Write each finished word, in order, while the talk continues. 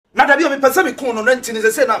da bi o me pese me kun no na ntini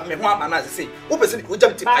se na me ho ama na se o pese me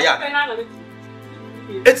ojam ti aya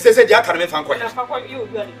et se dia kan me fan ko me fan ko yo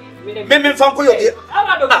de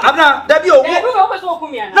abna da bi o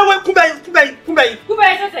na we kubai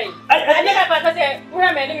se anya ka pa se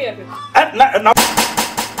ura me ni me na na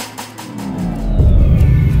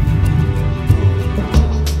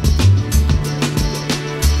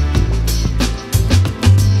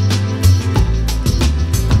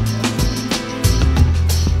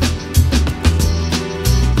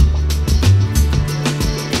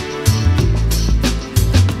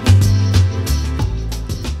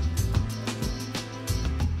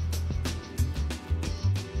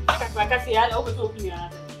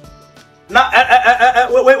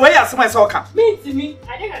we ya sema so ka me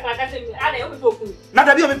ade ka se me ade o be so kun na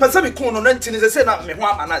da bi o me pese me kun no na ntini se na me ho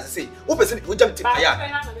ama na se o pese me ojam ti aya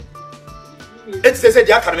et se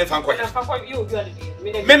dia kan me fan ko me fan ko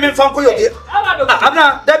yo de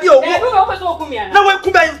abna da bi o be so kun ya na we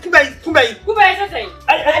kubai se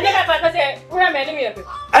ade ka pa se ura me ni me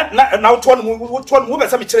na to no wo be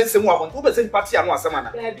se me kire nsem wa wo be se party anu asema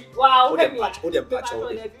na wow o de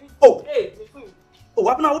oh oh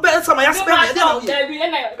abna wo be sama ya spend e na o bi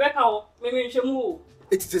na be ka o me nhwemu o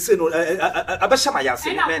it is say no abasha ma ya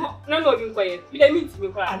say men no bi nkoye bi de meet me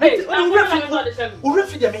kwa o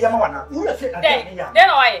refi de me ya ma wana o refi ade me ya de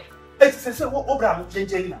no why it is say wo obra mo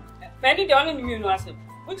jenjeri na me di de onu mi nu asem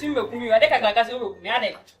o ti me ku mi ade ka se o me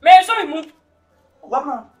ade me so mi mu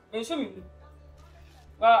wama me so mi mu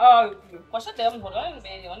wa ko se te mo do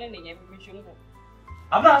me onu ne nya mi nhwemu o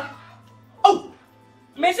abna oh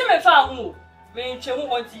me se me fa hu me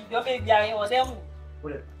nhwemu o ti do be bia o de mu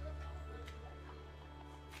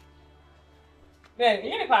bem,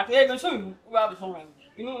 ele pá, que ele sou eu, o Abson Rang.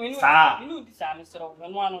 Inu di sa misro,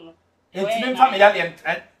 no ano no. Enti família ali.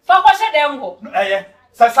 Fa ko she dem ho.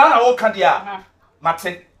 Sa na wo ka dia.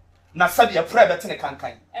 Mate. Na sabia pra be tene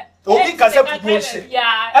kankan. Obi ka se promotion.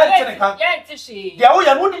 Tene kan. Ya tishi. Dia wo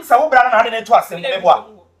ya no nim sa wo bra na ade to asem me boa.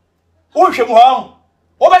 Wo hwe mu ho.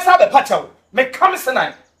 Wo be sa be pachaw. Me kam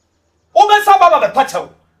senai. Wo be sa baba be pachaw.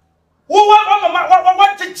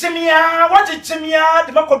 What Chimia,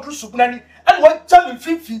 the Macro Sukunani, and what Jam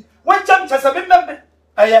Fifi, what Jam Chasabin member?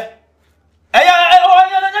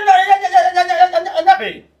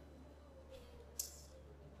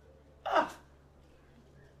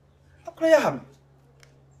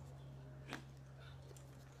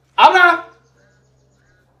 Abna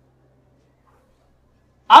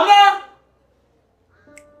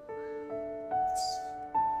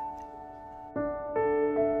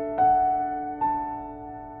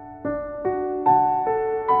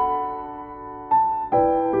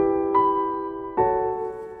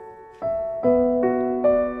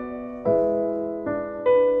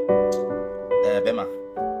Bema.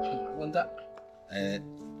 Wanda.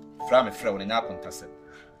 Fra me fra woni na kontase.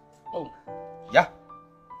 Oh. Ya.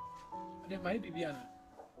 De mai bibia na.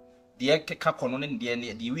 De keka kono ne de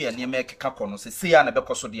ne de wi ane me keka kono se se ya na be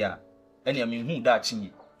koso de a ene me hu da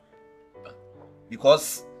chinyi.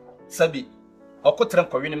 Because sabi okotrem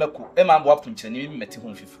kwawe ne mako e ma mbo apunchani mi meti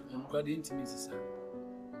hu fifu. Nkwade ntimi sisa.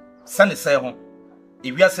 Sane sai ho.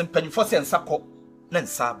 E wi asem panifo se nsakọ na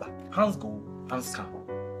nsaba. Hands go, hands come.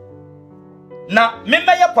 Na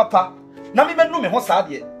memaya papa na memenu me ho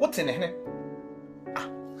saade wote ne hene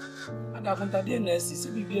ada kontade na asisi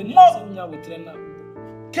bibia ni se nya wotre na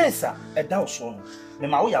kesa eda oso no me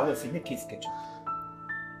ma wo ya wo se me case kecho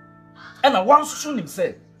ena wan susu nim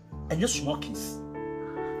se enye small case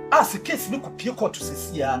as case ni kopie court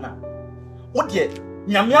sesia na wo de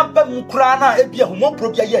nyame aba mu kura na ebia homo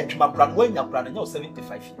pro bia ye adwuma kura no wanya kura na nya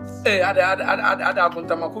 75 years ada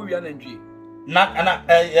kontama ko wi na ndwie na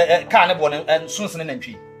ka ne bo ne sunsun ne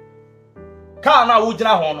ntwi ka na wo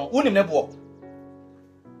gina ho no unim ne bo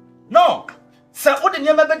no se wo de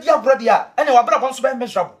nyema be dia brode a ene wa bra kon so be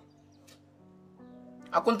measure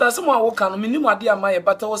akonta se mo a wo ka no minim ade amaye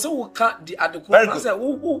bata wo se wo ka di adeko na se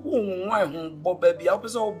wo nwan ho bo ba bia wo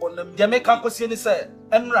pese wo bo na de me kan kosie ni se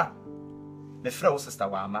enra me fra wo sister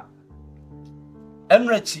wa ama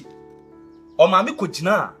enra chi o ma me ko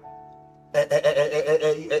gina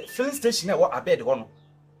filling station e wo abed ho no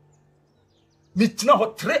me tina ho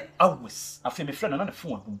 3 hours afi me friend na na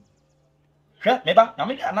phone ho hwe me ba na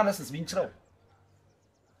me analysis bi nkyerɛ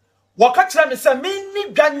wo ka kyerɛ me sɛ me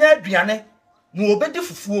ni dwanya aduane no obedi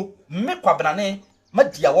fufuo me kwabrane ma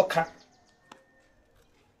dia wo ka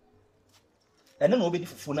ene no obedi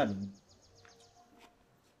fufuo na me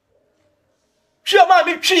hwe ma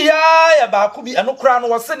me twi ya ba ko bi eno kra no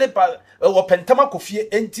wo se ne pa wo pentama kofie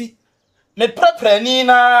enti me preprani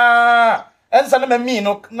na ensa na mami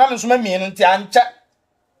no na me so mami no nti ancha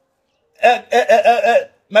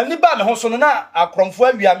Mani ba me ho so no na akromfo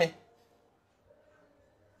awia me.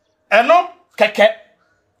 Eno keke.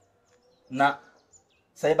 Na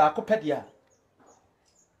say ba ko pedia.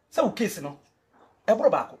 Say o case no. E bro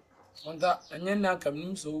ba ko. Onda enye na kam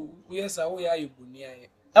nim so we say wo ya yebuni aye.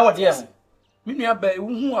 E wo de ho. Me nua ba wo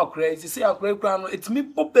hu akra say akra kra no etimi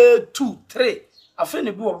pope 2 3 afa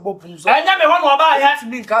ne bi wo bopum so. Enya me ho no ba ya.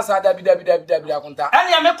 Etimi nkasa dabi akonta.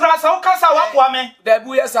 Enya me kra sa wo kasa wa kwa me. Dabi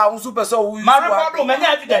wo yesa wo super so wo. Ma record o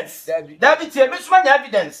manya evidence. Dabi tie me suma nya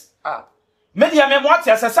evidence. Me dia me mo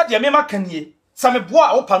atia sesa dia me makanie. Sa me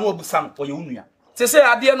boa wo pa no obusa no ye unua. Te say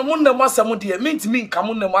ade no mun na mo asem de me ntimi nka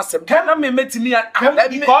mun na mo asem. Na me metimi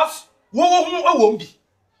because wo hu ewo mbi.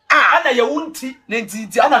 Ana ye wunti na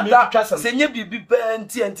nti ana me twa senye bibi pa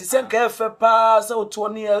nti senka efe pa se oto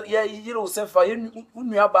ne ye yire o sefa ye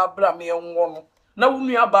unua ba bra me enwo no na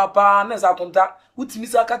unua ba pa na za konta utimi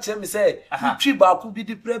sa ka kire me se twi ba ku bi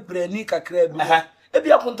di prebre ni kakra bi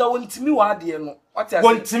ebi akonta wontimi wa ade no wati ase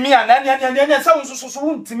wontimi ana sa unsusu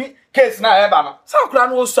wontimi case na eba no sa kura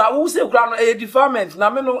no so wo se kura no e deferment na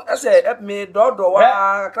me no ese me do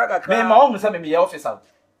wa kakra me ma o se me ye officer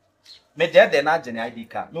me de na agene ID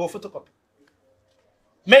card me wo photocopy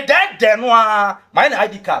me de no my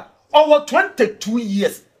ID card over 22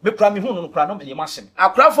 years me kura me hu no kura no me machine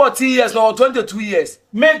akura 14 years no 22 years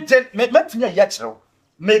me tinya ya kire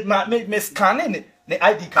me scanning ne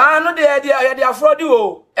ID card no de afrodi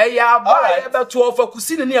o e ya ba e be to ofa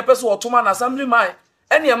kusi ne e pese otoma na assembly man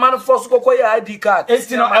ene e man force kokoya ID card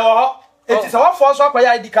eti no e wo it is our force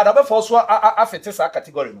akoya ID card abe force afete sa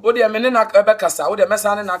category no o de me ne na ebe kasa o de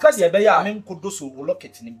mesane na kasa ebe ya me nkodo so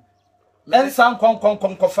locket nim ensan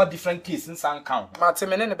kon for different case ensan count mate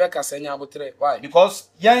me ne be kasa nya abotre why because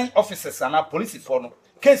young officers and police for no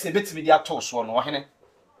case ebetimi dia to so no ohene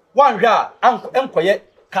wan hwa enkoye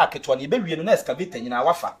ka keto na ebe wie no na excavator nyina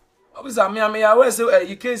wafa obisa me ya we say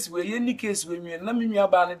you case we ye ni case we nwie na me nwa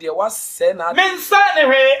ba ne de wase na me nsa ne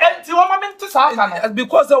hwe enti wo ma me nte sa aka no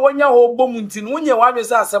because wonya ho bom nti no wonye wa be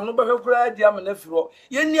say asem no be hwe kura dia me na firo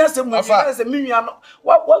ye ni asem mu ni say me nwa no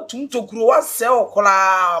wa tum tokuro wase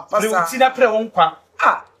okola pasa prewuti na pre won kwa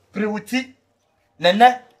prewuti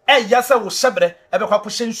nene ya se wo hyebre ebe kwa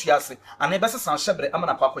kohye nsuase ana ebe sesan hyebre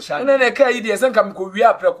amana kwa kohye ne ka yi de senka me ko wi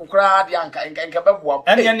apre kokora de anka beboa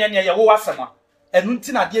ene ye wo wasema enu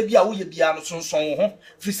nti na de bia wo ye bia no sonson ho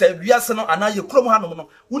fi se wiase no ana ye krom hanom no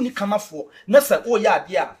woni kamafo na se wo ye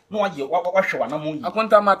ade a na wa ye wahwe wana mo yi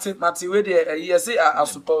akonta mate we de ye se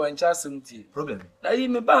asupa wancha asem problem na yi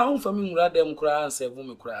me ba ho fa me nwura dem kura anse vu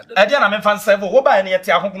me kura e de na me fa nse wo ba ne ye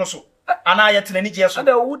te ahogono so ana ye te na ni je so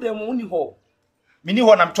ada wo dem woni ho mini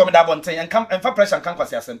ho na mtome da bonten enfa pressure kan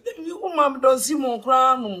kwase asem wo ma don simon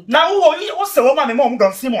kura no na wo se wo ma me mo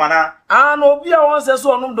don simon ana na obi a won se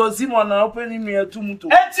so no don simon na openi nu atumuto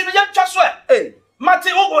enti me ye twa so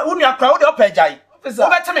mate wo nu akra wo de opajai wo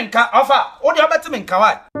betime nka ofa wo de obetime nka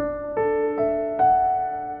wa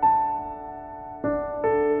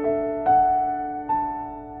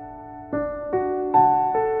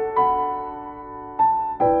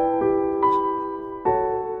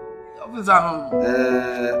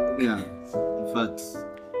Yeah, in fact,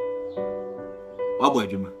 what boy,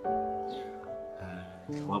 Juma?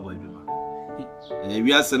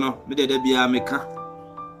 We are saying, no, me de be a meka.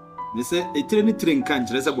 Me say, a train can't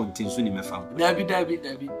dress up on things when you may found.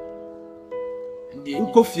 David.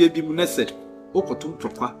 Uko fie bi mu nese, uko tum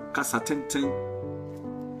tokwa, kasa tenten.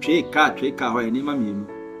 Twe ka ho eni ma mienu.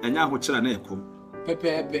 Enya ho kira na ekom.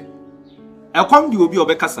 Pepe. Ekom di obi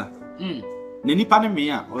obekasa. Ne nipa ne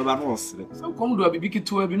me a o ba no osre so kom do bibi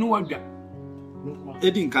kitu abi no wadwa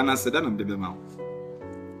edi nka na seda na mbebe ma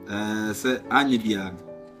se anye bia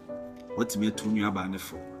otime atu nua ba ne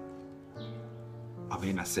fo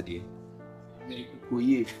abai na sede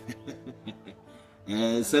koye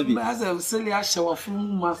sabi baza useli ashawa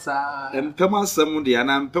fumu masa empem asem de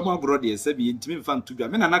ana empem agro de sabi ntimi mfa ntu bia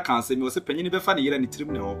me na ka asem o se panyini be fa ne yira ne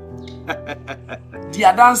tirim ne ho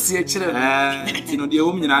dia dance e kire tino de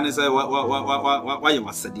wo nyina ne se wa ye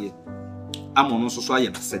wasede amono so so aye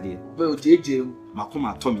na sede be o jeje makoma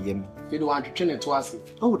atom yem fe do wan twetwe ne to ase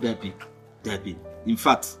oh dabi in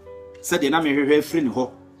fact sede na me hwehwe free ne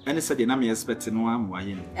ho ene sede na me expect no am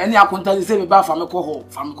waye ne ene akonta se be ba fa me ko ho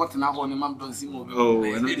fa me ko tena ho ne mam don simo oh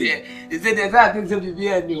ene is it that thing se bibi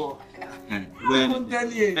eni ho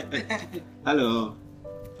hello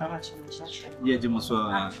yeah jimo so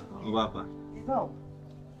obapa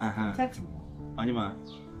Anima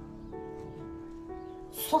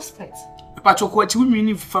suspect. Pa choko achi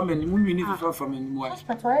wunwini family, wunwini family mu.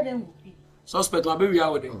 Suspect why dem go be? Suspect ma be wi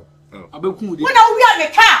awode. Abekun de. When na wi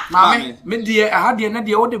ameka. Mame, me de aha de na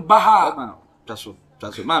de wo de ba ha. Taso.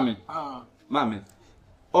 Mame. Mame.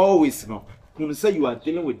 always no when say you are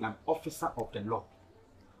dealing with an officer of the law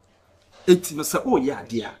it no say oh yeah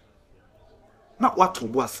dear na what to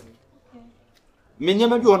boss me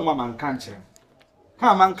nyama bi on mama nka nche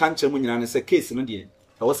ka man kan nche mu nyina ne say case no de e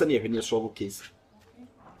wo say na ehwe solve case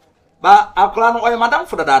ba akra no oy madam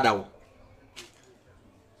for dada wo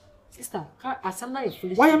sister asana is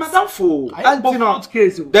foolish why madam for antino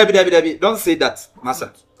case Debbie don't say that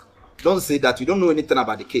master don't say that you don't know anything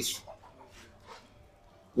about the case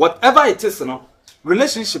whatever it is no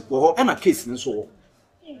relationship wo and a case nso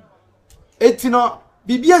etino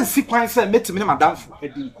bibia nsi kwan say metimi ne madam for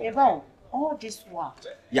edi about all this work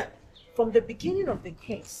yeah from the beginning of the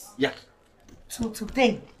case yeah to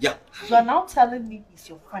today yeah you are now telling me he's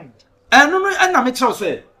your friend no and na me tell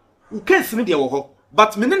say case ni de wo ho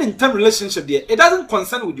but me in term relationship there it doesn't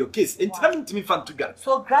concern with your case it doesn't to me fan together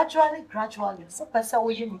so gradually so person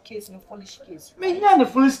we in case no foolish case me here na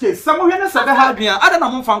foolish case some we na say ha dua ada na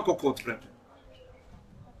mo fan court prep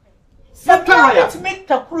so to make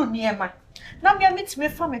the crew near man now me meet me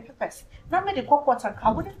from my papers now me the court and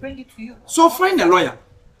I wouldn't bring it to you so find a lawyer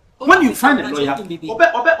when you find a lawyer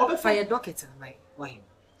obe fire docket and my why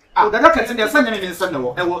the docket in there send me in send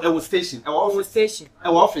no e wo station e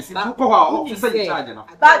wo office you go ho office in charge no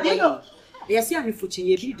but you know they say am fuchi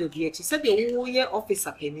ye bi do bi e say the wo ye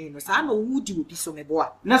officer penin no say na wo di obi so me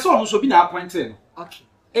boa na so no so bi na appointed okay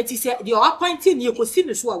it is the appointing ye ko si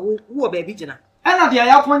no so wo ba bi gina and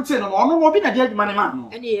the appointed no no obi na dey adwuma ne man no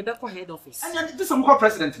and ye be ko head office and this some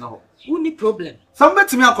president no who need problem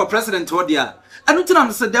somebody me akọ president ho dia anu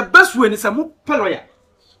tina say the best way is say mo lawyer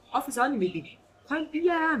officer on me be quite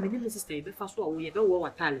yeah me name sister be fast so we be wo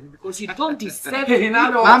talent because you don't deserve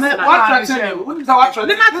mama what threaten me who say what threaten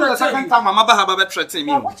me the second time mama ba be threaten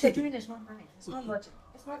me what you're doing is not nice it's not logic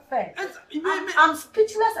it's not fair I'm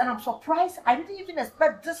speechless and I'm surprised I didn't even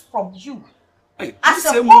expect this from you as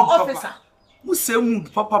a officer who say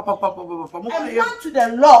mood papa I went to the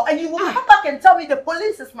law and you will come back and tell me the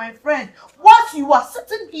police is my friend what you are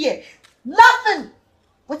sitting here laughing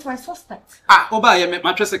with my suspect oba ye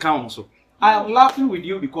mattress account so I am laughing with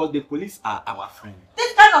you because the police are our friend.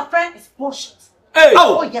 This kind of friend is bullshit. Hey.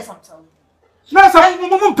 Oh yes, I'm telling you. No, sir, do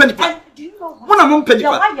you know what? I'm penny.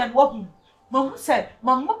 Why you walking? Mama said,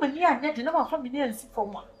 "Mama, me and Ned, no from me and see for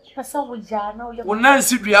one." Person will ya now. When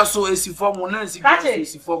Nancy Dria so is form, when Nancy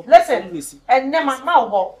is form. Listen, and then my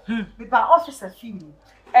mouth with my officer feeling,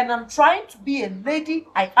 and I'm trying to be a lady.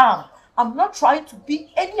 I am. I'm not trying to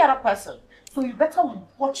be any other person. So you better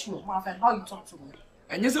watch your mouth and how you talk to me.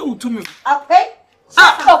 And you say, "Who to me?" Okay.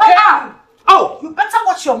 Okay. Oh, you better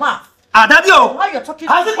watch your mouth. Daddy, how you're talking.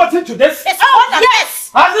 Has it got into this? It's all yes.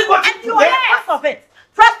 Has it got into this? Yes. Of it.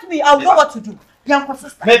 Trust me, I'll know what to do. Young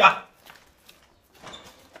sister. Meba.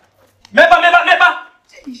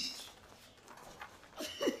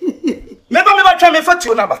 Try me for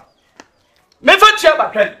your number. Me for your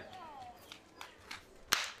number.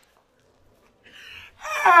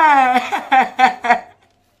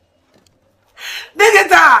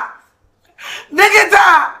 Negeta.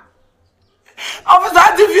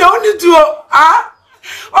 Officer, if you only do, or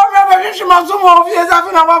maybe she must move years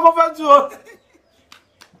after I to.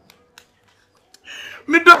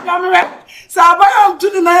 Me don't come. Sabaya to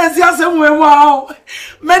the night, yes, and wow.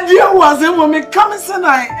 My dear was a woman coming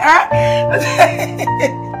tonight,